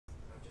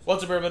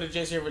What's up, everybody?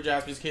 Jason here for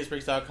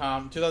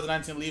JaspysCaseBreaks.com.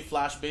 2019 Leaf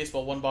Flash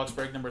Baseball 1-box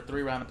break number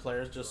 3 random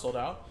players just sold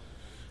out.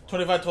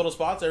 25 total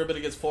spots. Everybody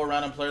gets 4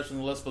 random players from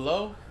the list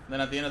below. Then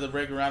at the end of the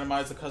break, we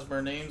randomize the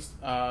customer names,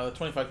 the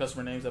 25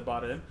 customer names that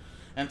bought in.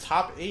 And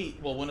top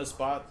 8 will win a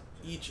spot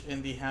each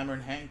in the Hammer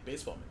and Hank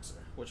baseball mixer,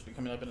 which will be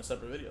coming up in a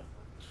separate video.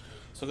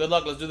 So good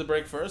luck. Let's do the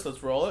break first.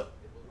 Let's roll it.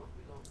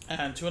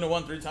 And 2 and a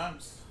 1 3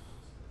 times.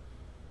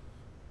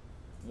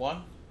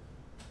 1,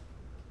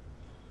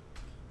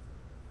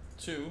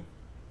 2,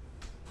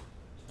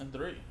 and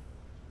 3.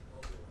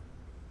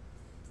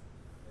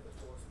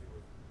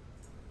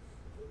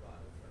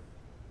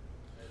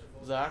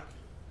 Zach,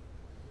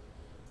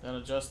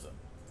 then Justin.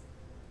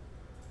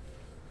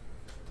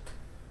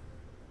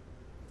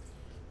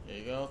 Here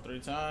you go, 3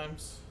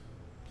 times.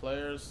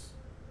 Players,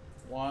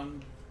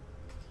 1,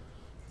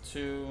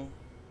 2,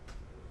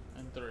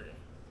 and 3.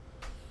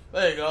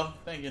 There you go.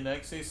 Thank you,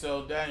 Nick. See,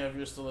 so Daniel, if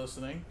you're still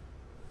listening,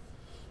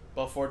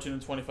 about 14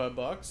 and 25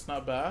 bucks,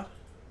 not bad.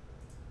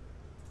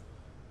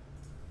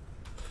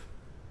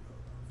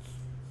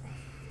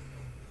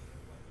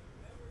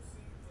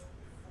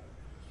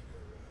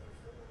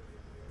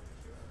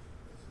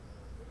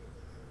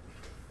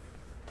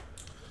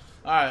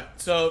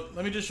 Alright, so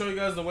let me just show you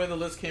guys the way the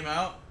list came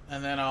out,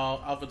 and then I'll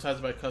alphabetize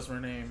it by customer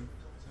name,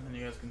 and then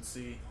you guys can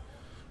see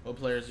what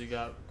players you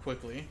got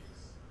quickly.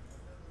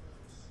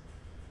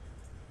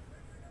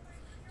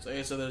 So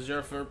there's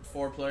your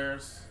 4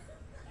 players.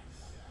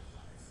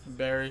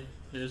 Barry,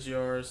 here's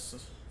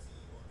yours.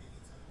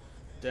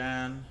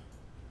 Dan,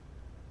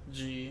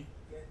 G,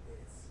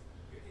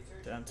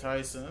 Dan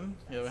Tyson,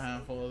 you have a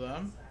handful of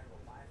them.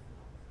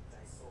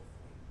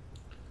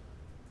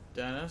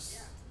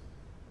 Dennis,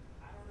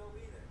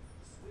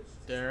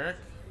 Derek,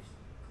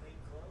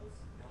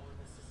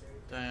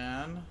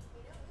 Diane,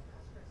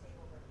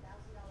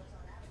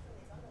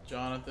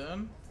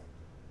 Jonathan,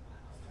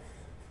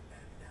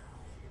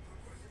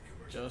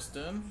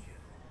 Justin,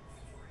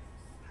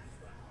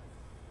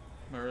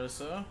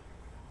 Marissa,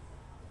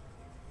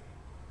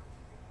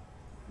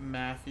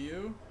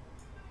 Matthew,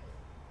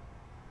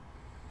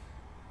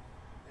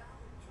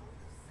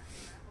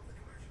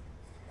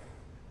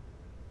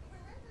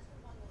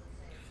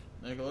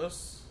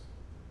 Nicholas,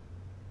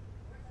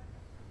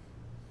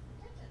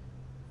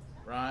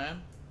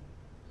 Ryan,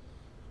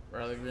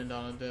 Riley Green,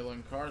 Donna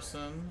Dalen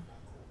Carson,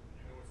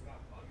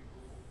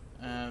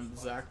 and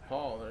Zach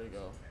Paul. There you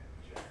go.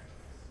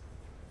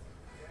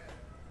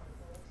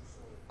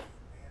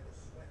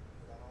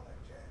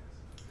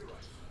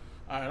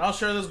 Alright, I'll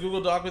share this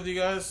Google Doc with you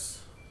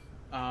guys,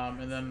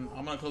 and then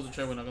I'm going to close the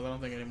trade window because I don't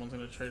think anyone's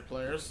going to trade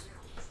players.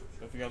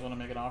 So if you guys want to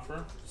make an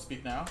offer,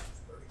 speak now.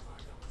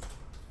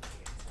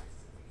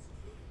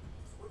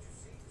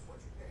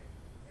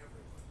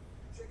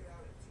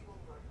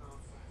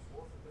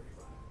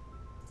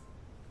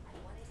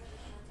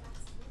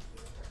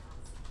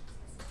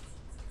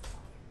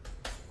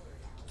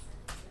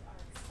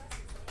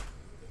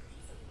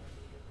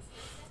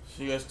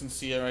 So you guys can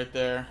see it right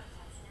there.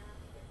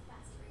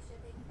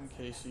 In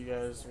case you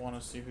guys want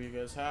to see who you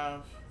guys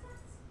have.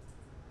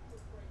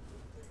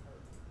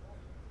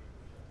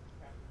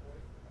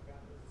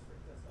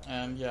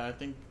 And yeah, I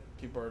think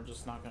people are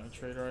just not going to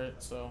trade, right?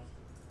 So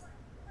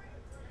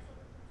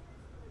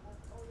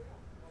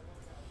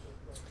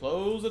let's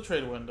close the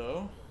trade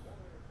window.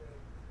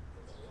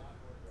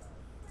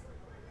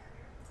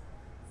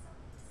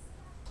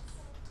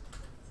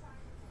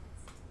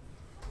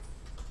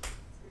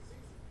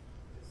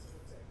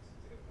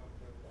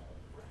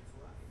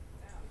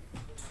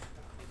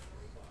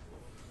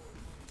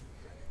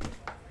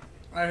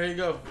 Alright, here you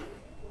go.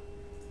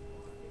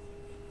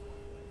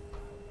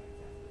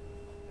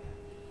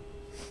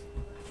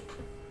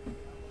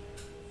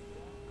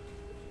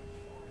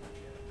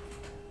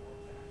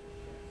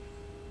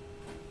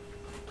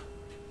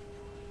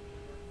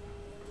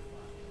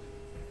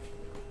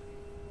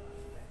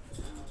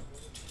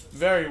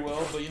 Very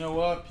well, but you know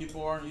what?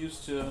 People aren't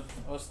used to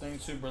us staying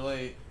super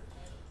late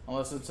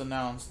unless it's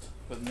announced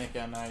with Nick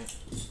at Night.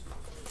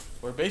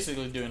 We're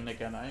basically doing Nick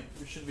at Night.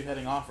 We should be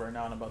heading off right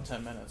now in about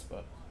 10 minutes,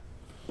 but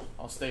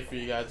I'll stay for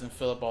you guys and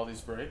fill up all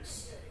these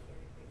breaks.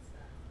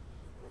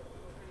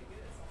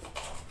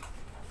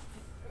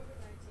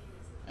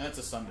 And it's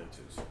a Sunday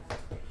too. So.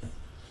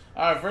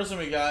 Alright, first one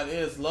we got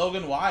is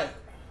Logan Wyatt.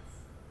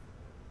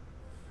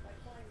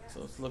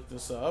 So let's look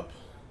this up.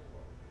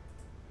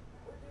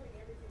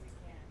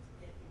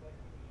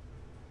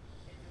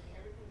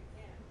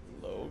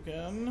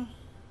 Logan.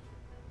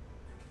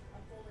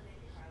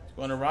 It's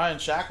going to Ryan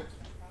Shackleton.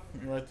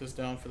 Let me write this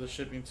down for the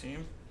shipping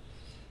team.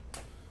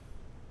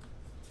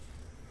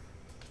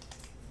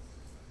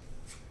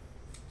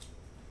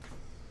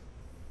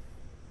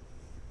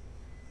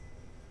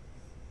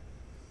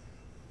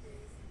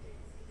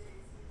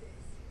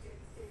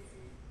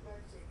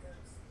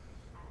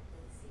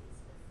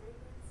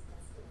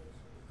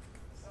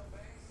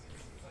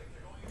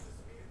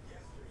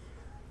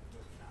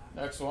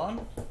 Next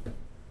one.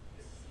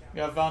 We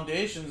got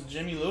Foundations,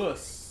 Jimmy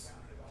Lewis.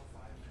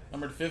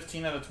 Numbered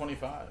 15 out of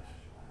 25.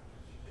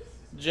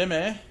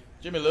 Jimmy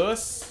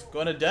Lewis,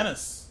 going to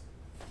Dennis.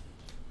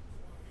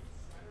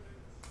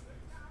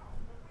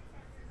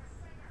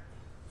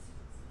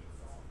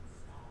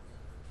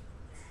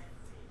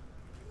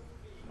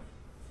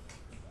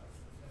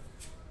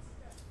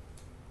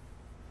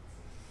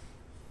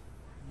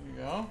 There you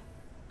go.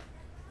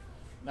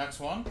 Next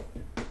one.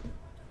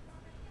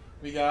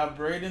 We got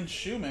Braden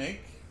Shoemake,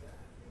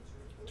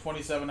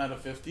 27 out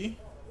of 50.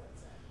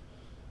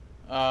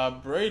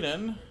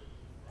 Braden,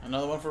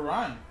 another one for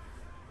Ryan.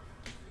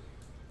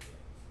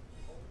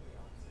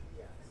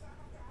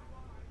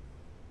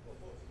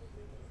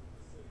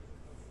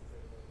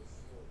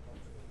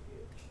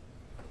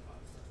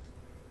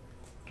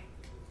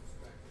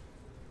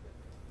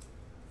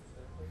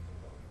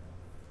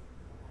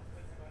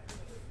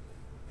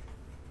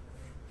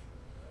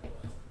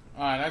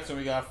 Alright, next one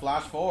we got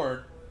Flash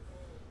Forward.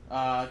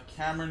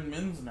 Cameron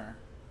Minsner,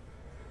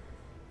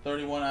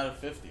 31 out of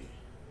 50.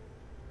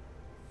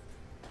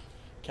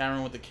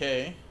 Cameron with the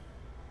K.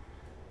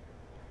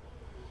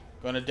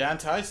 Going to Dan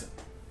Tyson.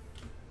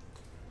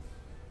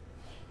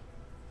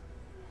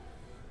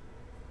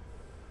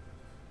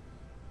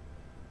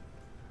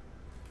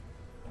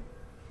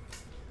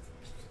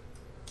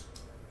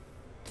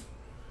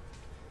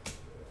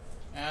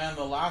 And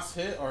the last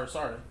hit, or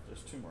sorry,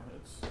 there's two more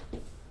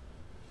hits.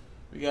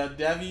 We got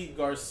Devi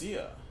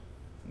Garcia,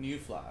 new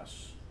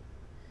Flash.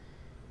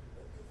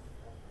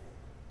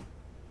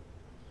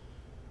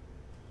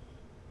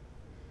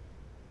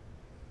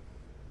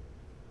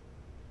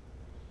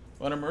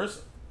 What a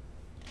mercy.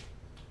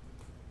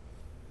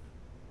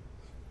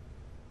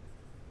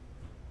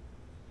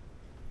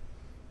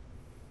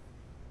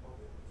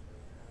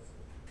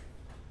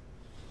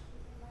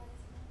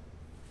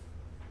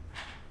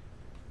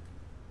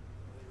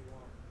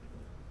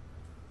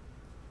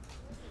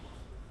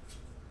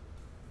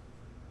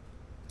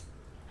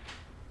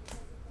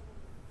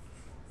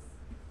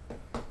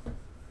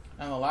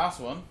 And the last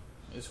one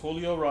is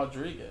Julio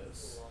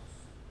Rodriguez,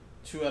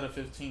 2 out of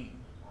 15.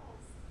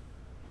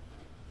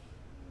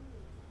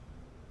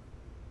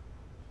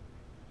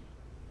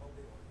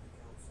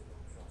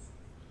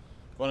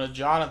 Going to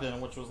Jonathan,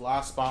 which was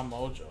last spot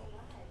mojo.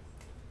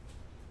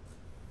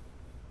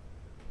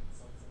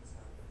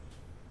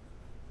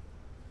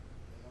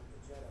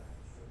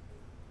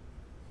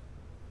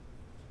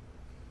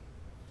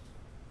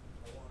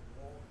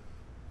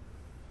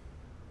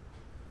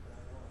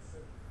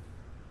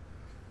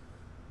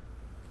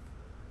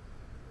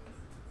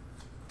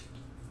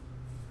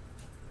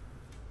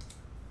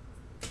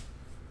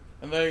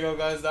 And there you go,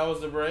 guys. That was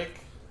the break.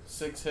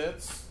 6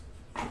 hits.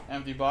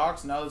 Empty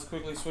box. Now let's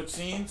quickly switch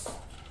scenes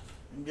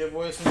and give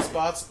away some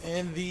spots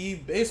in the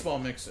baseball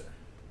mixer.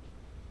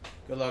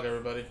 Good luck,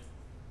 everybody.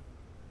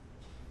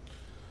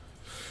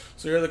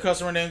 So here are the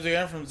customer names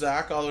again, from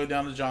Zach all the way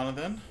down to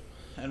Jonathan.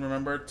 And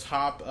remember,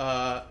 top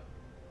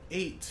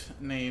 8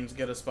 names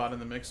get a spot in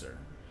the mixer.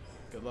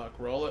 Good luck.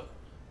 Roll it.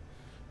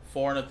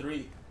 4 and a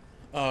 3.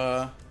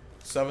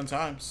 7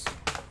 times.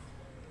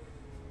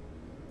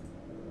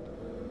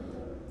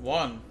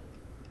 1,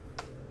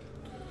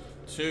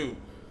 2,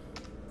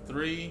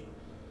 3,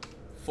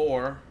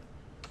 4,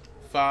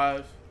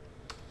 5,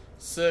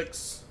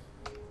 6,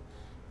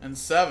 and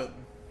 7.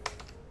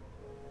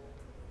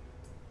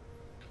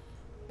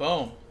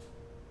 Boom.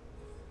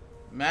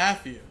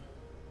 Matthew,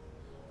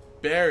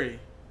 Barry,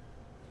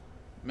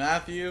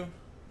 Matthew,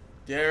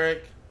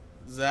 Derek,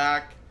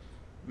 Zach,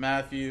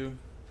 Matthew,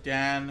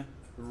 Dan,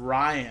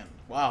 Ryan.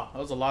 Wow, that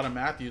was a lot of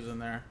Matthews in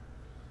there.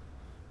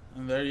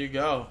 And there you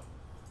go.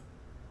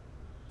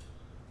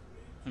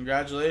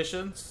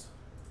 Congratulations.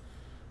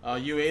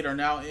 You 8 are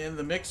now in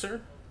the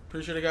mixer.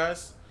 Appreciate it,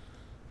 guys.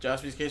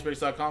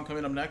 JaspysCaseBreaks.com.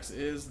 Coming up next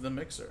is the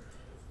mixer.